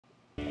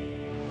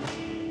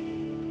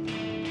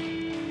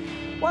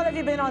Well, if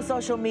you've been on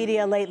social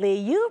media lately,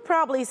 you've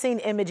probably seen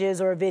images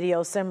or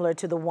videos similar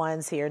to the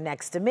ones here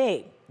next to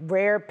me.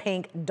 Rare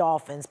pink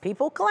dolphins.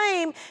 People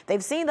claim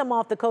they've seen them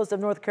off the coast of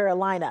North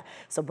Carolina.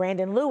 So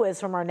Brandon Lewis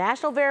from our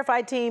National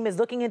Verified team is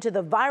looking into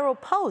the viral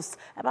posts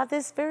about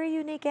this very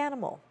unique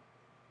animal.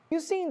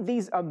 You've seen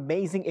these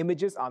amazing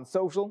images on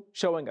social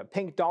showing a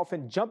pink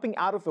dolphin jumping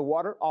out of the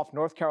water off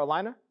North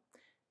Carolina?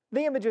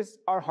 The images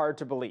are hard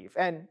to believe,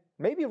 and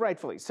maybe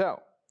rightfully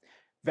so.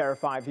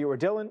 Verified viewer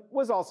Dylan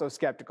was also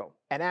skeptical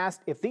and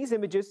asked if these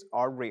images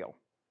are real.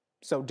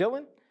 So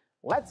Dylan,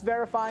 let's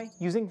verify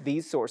using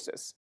these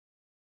sources.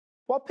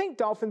 While pink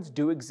dolphins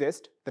do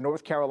exist, the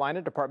North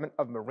Carolina Department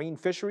of Marine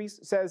Fisheries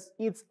says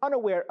it's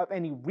unaware of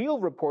any real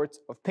reports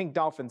of pink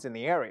dolphins in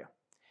the area.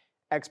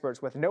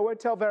 Experts with NOAA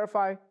tell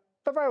Verify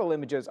the viral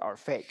images are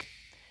fake.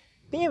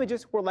 The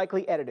images were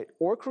likely edited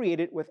or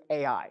created with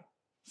AI.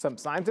 Some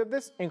signs of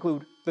this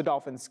include the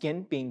dolphin's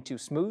skin being too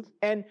smooth,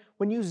 and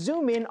when you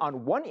zoom in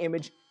on one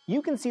image,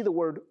 you can see the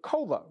word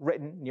cola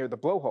written near the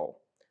blowhole.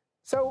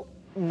 So,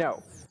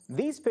 no,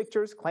 these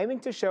pictures claiming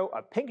to show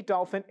a pink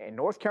dolphin in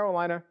North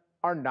Carolina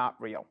are not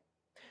real.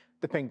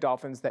 The pink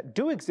dolphins that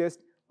do exist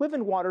live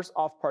in waters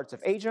off parts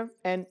of Asia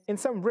and in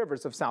some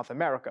rivers of South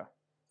America,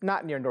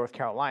 not near North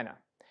Carolina.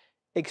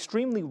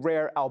 Extremely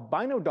rare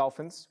albino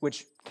dolphins,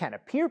 which can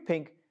appear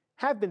pink,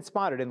 have been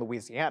spotted in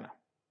Louisiana.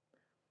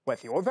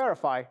 With your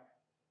Verify,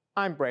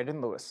 I'm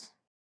Brandon Lewis.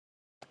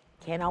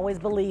 Can't always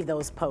believe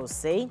those posts,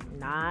 see?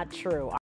 Not true.